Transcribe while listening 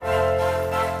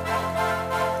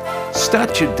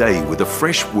Start your day with a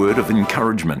fresh word of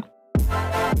encouragement.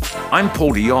 I'm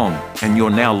Paul de Jong, and you're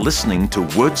now listening to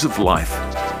Words of Life,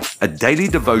 a daily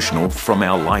devotional from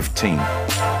our Life team.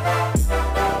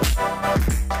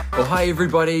 Well, hi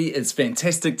everybody. It's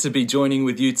fantastic to be joining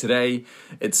with you today.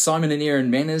 It's Simon and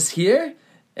Erin Manners here,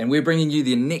 and we're bringing you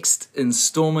the next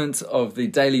installment of the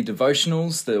daily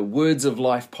devotionals, the Words of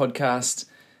Life podcast,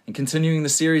 and continuing the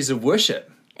series of worship.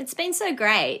 It's been so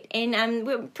great, and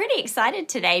we're pretty excited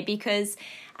today because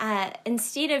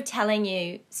instead of telling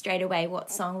you straight away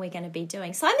what song we're going to be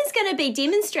doing, Simon's going to be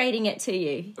demonstrating it to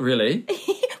you. Really?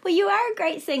 Well, you are a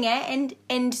great singer, and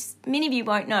many of you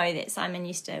won't know that Simon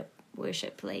used to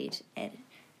worship lead at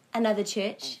another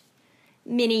church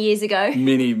many years ago.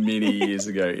 Many years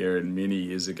ago, Erin, many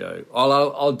years ago.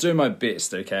 I'll do my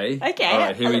best, okay? Okay, all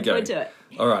right, here we go. Look forward to it.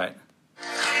 All right.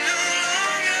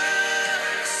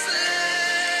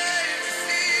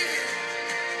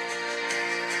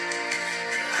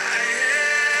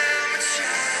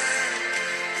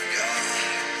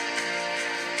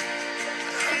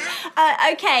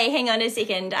 Okay, hang on a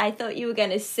second. I thought you were going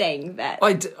to sing that.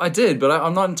 I did, but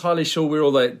I'm not entirely sure where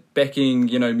all that backing,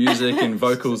 music and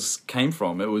vocals came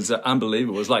from. It was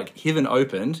unbelievable. It was like heaven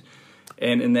opened,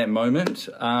 and in that moment,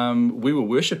 we were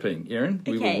worshipping, Erin.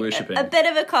 We were worshipping. A bit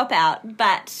of a cop-out,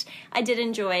 but I did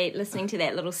enjoy listening to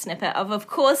that little snippet of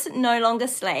course, No Longer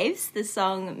Slaves, the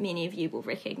song many of you will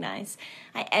recognise.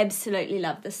 I absolutely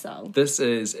love this song. This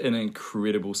is an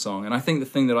incredible song, and I think the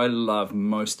thing that I love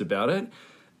most about it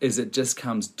is it just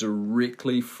comes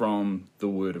directly from the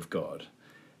Word of God.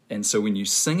 And so when you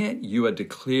sing it, you are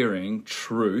declaring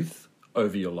truth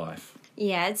over your life.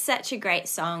 Yeah, it's such a great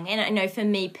song. And I know for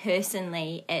me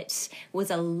personally, it was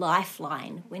a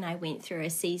lifeline when I went through a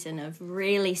season of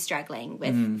really struggling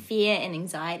with fear and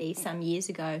anxiety some years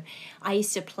ago. I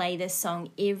used to play this song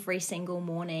every single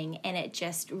morning, and it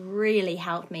just really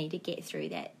helped me to get through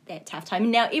that tough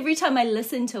time. Now, every time I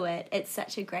listen to it, it's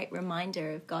such a great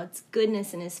reminder of God's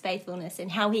goodness and His faithfulness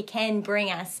and how He can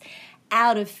bring us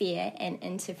out of fear and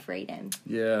into freedom.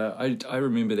 Yeah, I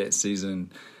remember that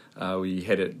season. We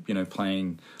had it,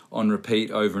 playing on repeat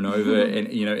over and over, and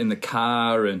in the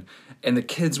car, and the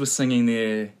kids were singing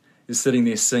there, sitting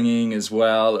there singing as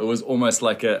well. It was almost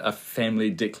like a family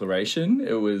declaration.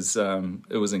 It was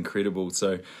incredible.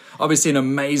 So, obviously, an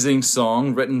amazing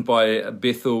song written by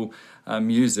Bethel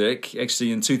Music,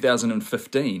 actually in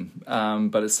 2015.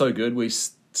 But it's so good, we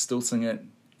still sing it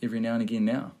every now and again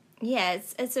now. Yeah,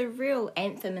 it's a real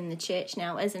anthem in the church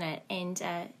now, isn't it?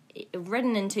 And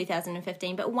written in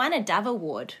 2015, but won a Dove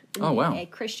Award. Oh, wow. A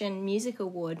Christian Music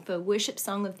Award for Worship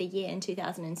Song of the Year in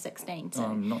 2016. So,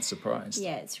 I'm not surprised.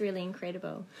 Yeah, it's really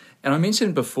incredible. And I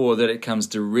mentioned before that it comes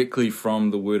directly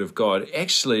from the Word of God.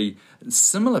 Actually,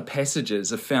 similar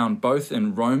passages are found both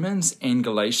in Romans and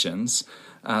Galatians.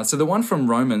 So the one from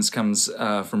Romans comes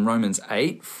from Romans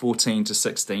 8:14 to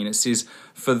 16. It says,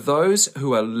 "For those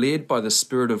who are led by the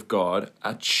Spirit of God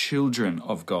are children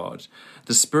of God.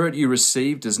 The Spirit you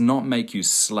received does not make you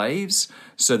slaves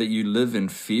so that you live in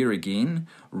fear again.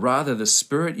 Rather, the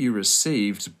Spirit you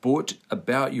received brought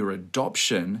about your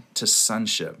adoption to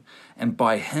sonship. And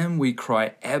by Him we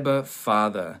cry, Abba,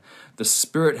 Father. The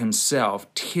Spirit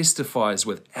Himself testifies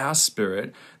with our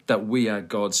spirit that we are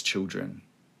God's children."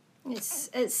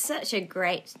 It's such a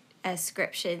great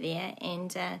scripture there,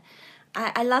 and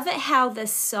I love it how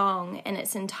this song in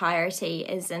its entirety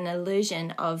is an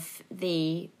allusion of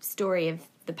the story of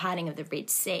the parting of the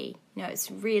Red Sea. It's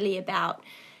really about,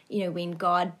 when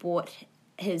God brought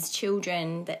His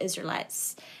children, the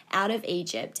Israelites, out of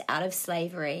Egypt, out of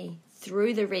slavery,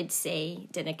 through the Red Sea,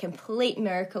 did a complete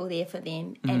miracle there for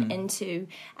them, and into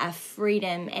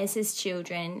freedom as His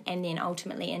children, and then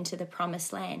ultimately into the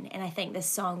Promised Land. And I think this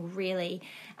song really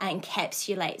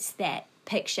encapsulates that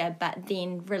picture, but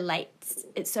then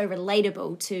it's so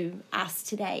relatable to us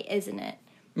today, isn't it?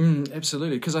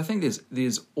 Absolutely, because I think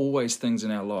there's always things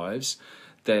in our lives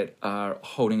that are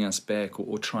holding us back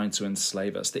or trying to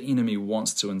enslave us. The enemy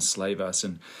wants to enslave us,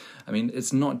 and I mean,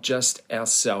 it's not just our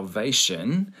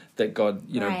salvation that God,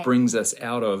 right, brings us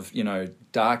out of,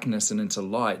 darkness and into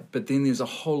light, but then there's a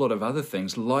whole lot of other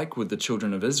things, like with the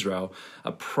children of Israel,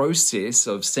 a process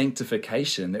of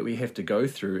sanctification that we have to go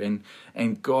through,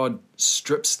 and God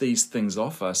strips these things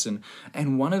off us,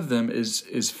 and one of them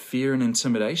is fear and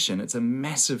intimidation. It's a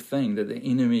massive thing that the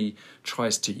enemy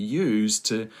tries to use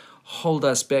to hold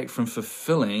us back from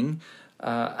fulfilling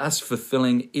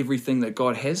everything that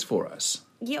God has for us.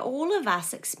 Yeah, all of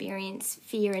us experience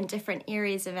fear in different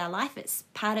areas of our life. It's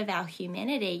part of our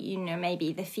humanity.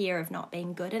 Maybe the fear of not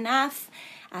being good enough,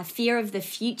 fear of the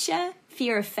future,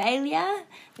 fear of failure.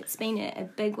 It's been a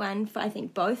big one for, I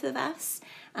think, both of us.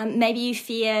 Maybe you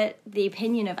fear the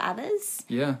opinion of others.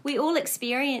 Yeah. We all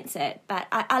experience it, but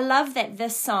I love that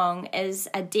this song is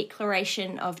a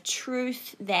declaration of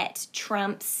truth that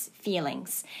trumps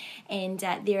feelings. And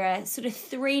there are sort of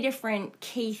 3 different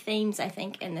key themes, I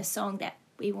think, in the song that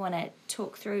we want to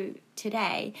talk through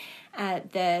today.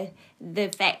 The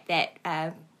fact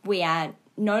that we are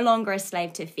no longer a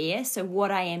slave to fear, so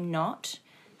what I am not,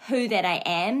 who that I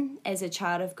am as a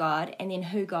child of God, and then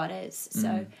who God is.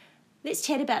 So let's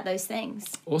chat about those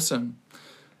things. Awesome.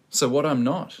 So what I'm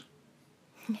not.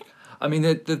 I mean,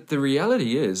 the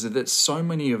reality is that so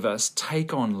many of us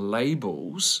take on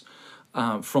labels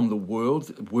from the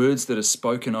world, words that are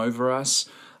spoken over us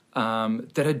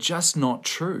that are just not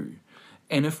true.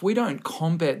 And if we don't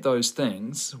combat those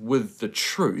things with the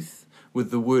truth,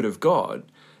 with the Word of God,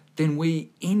 then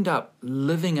we end up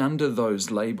living under those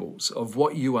labels of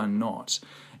what you are not.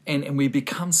 And we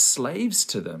become slaves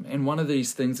to them. And one of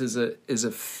these things is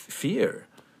a fear.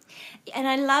 And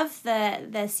I love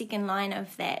the second line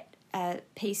of that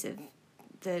piece of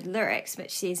the lyrics,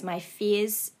 which says, "My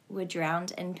fears were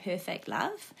drowned in perfect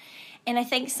love." And I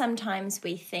think sometimes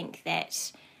we think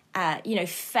that,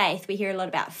 faith, we hear a lot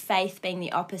about faith being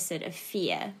the opposite of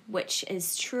fear, which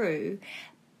is true.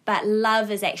 But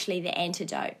love is actually the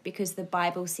antidote, because the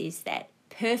Bible says that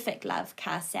perfect love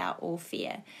casts out all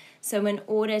fear. So in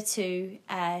order to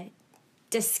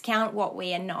discount what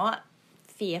we are not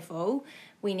fearful,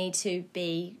 we need to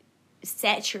be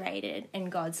saturated in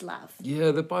God's love.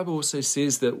 Yeah, the Bible also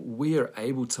says that we are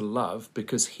able to love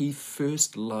because He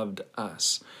first loved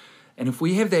us. And if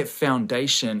we have that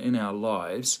foundation in our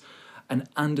lives, an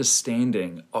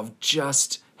understanding of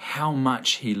just how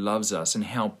much He loves us and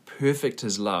how perfect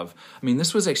His love. I mean,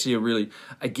 this was actually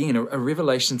a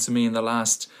revelation to me in the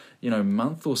last,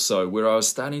 month or so, where I was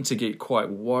starting to get quite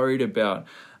worried about,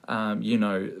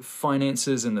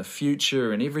 finances and the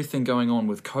future and everything going on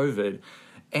with COVID.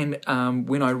 And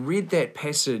when I read that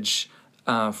passage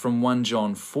from 1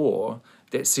 John 4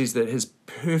 that says that His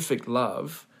perfect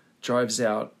love drives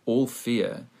out all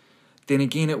fear, then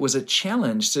again, it was a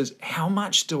challenge. Says, how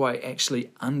much do I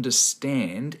actually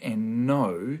understand and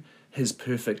know His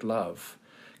perfect love?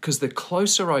 Because the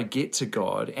closer I get to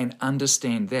God and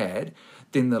understand that,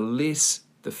 then the less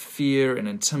the fear and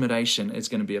intimidation is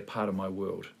going to be a part of my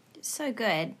world. So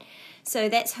good. So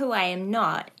that's who I am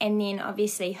not. And then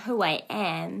obviously who I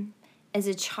am as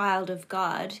a child of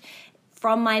God.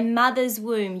 From my mother's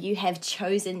womb, you have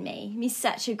chosen me. I mean,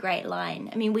 such a great line.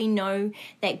 I mean, we know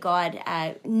that God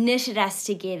knitted us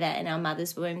together in our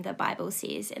mother's womb, the Bible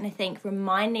says. And I think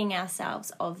reminding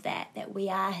ourselves of that we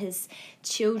are His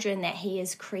children, that He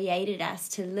has created us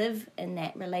to live in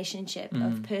that relationship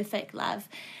of perfect love.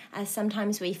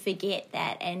 Sometimes we forget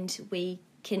that, and we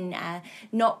can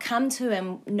not come to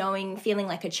Him feeling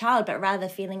like a child, but rather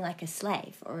feeling like a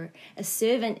slave or a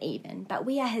servant even. But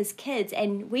we are His kids,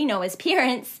 and we know as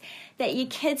parents that your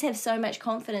kids have so much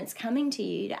confidence coming to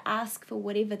you to ask for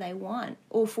whatever they want,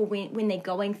 or for when they're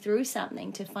going through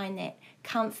something, to find that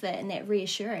comfort and that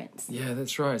reassurance. Yeah,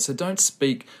 that's right. So don't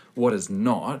speak what is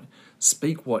not,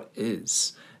 speak what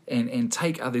is. And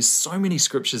there's so many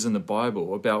scriptures in the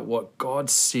Bible about what God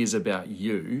says about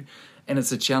you. And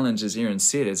it's a challenge, as Erin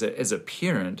said, as a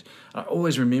parent. I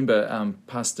always remember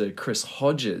Pastor Chris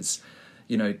Hodges,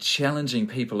 challenging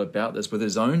people about this with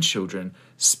his own children,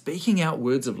 speaking out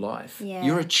words of life. Yeah.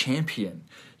 You're a champion.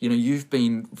 You've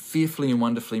been fearfully and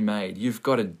wonderfully made. You've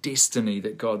got a destiny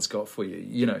that God's got for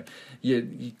you.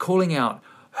 You're calling out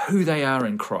who they are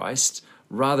in Christ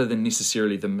rather than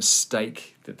necessarily the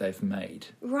mistake that they've made.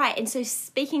 Right, and so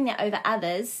speaking that over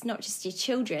others, not just your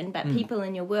children, but people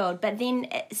in your world, but then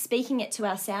speaking it to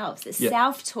ourselves, the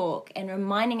self-talk and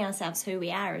reminding ourselves who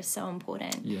we are is so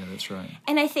important. Yeah, that's right.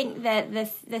 And I think that the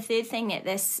third thing that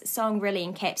this song really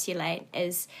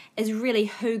encapsulates is really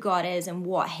who God is and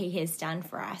what He has done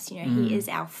for us. He is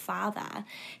our Father.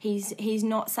 He's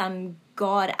not some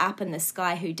God up in the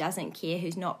sky who doesn't care,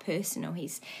 who's not personal.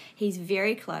 He's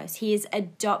very close. He has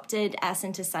adopted us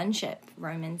into sonship,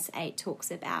 Romans 8 talks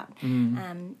about.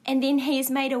 And then He has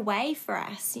made a way for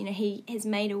us. He has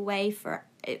made a way for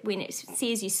when it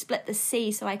says you split the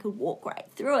sea so I could walk right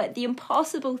through it. The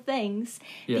impossible things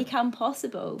become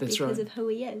possible because of who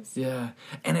He is. Yeah,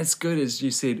 and it's good, as you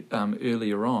said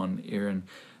earlier on, Erin,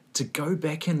 to go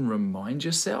back and remind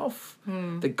yourself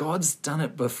that God's done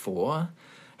it before.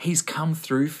 He's come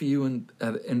through for you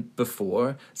and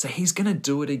before, so He's going to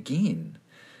do it again.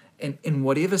 And in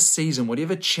whatever season,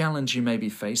 whatever challenge you may be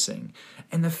facing.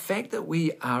 And the fact that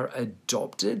we are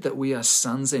adopted, that we are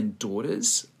sons and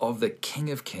daughters of the King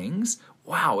of Kings,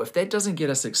 wow, if that doesn't get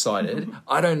us excited,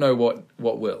 I don't know what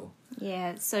will.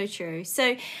 Yeah, it's so true.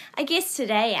 So I guess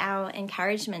today our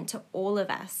encouragement to all of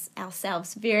us,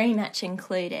 ourselves very much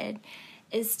included,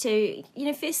 is to,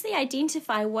 firstly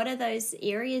identify what are those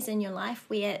areas in your life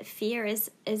where fear is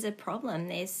a problem.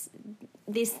 There's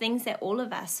things that all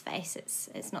of us face.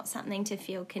 It's not something to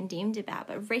feel condemned about,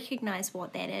 but recognize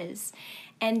what that is.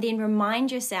 And then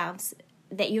remind yourselves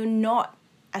that you're not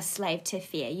a slave to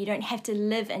fear. You don't have to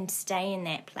live and stay in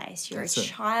that place. You're That's a it.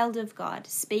 child of God.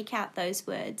 Speak out those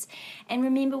words and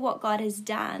remember what God has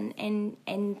done and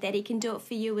that he can do it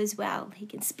for you as well. He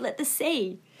can split the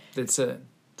sea. That's it.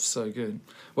 So good.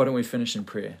 Why don't we finish in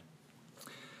prayer?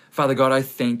 Father God, I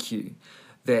thank you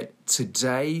that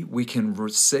today we can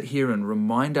sit here and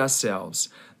remind ourselves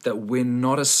that we're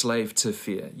not a slave to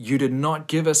fear. You did not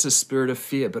give us a spirit of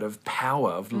fear, but of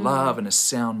power, of love, and a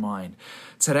sound mind.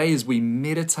 Today, as we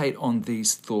meditate on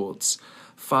these thoughts,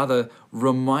 Father,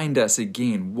 remind us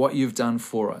again what you've done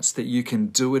for us, that you can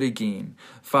do it again.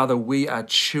 Father, we are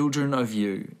children of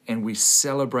you, and we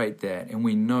celebrate that, and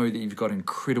we know that you've got an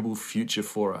incredible future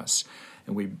for us.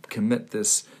 And we commit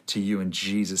this to you in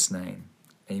Jesus' name.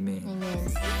 Amen. Amen.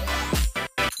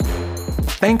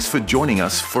 Thanks for joining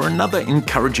us for another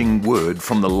encouraging word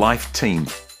from the Life team.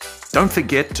 Don't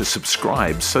forget to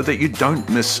subscribe so that you don't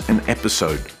miss an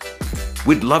episode.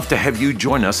 We'd love to have you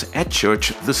join us at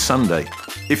church this Sunday.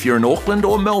 If you're in Auckland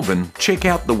or Melbourne, check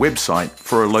out the website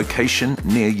for a location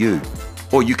near you.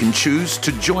 Or you can choose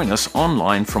to join us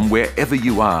online from wherever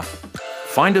you are.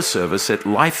 Find a service at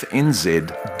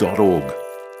lifenz.org.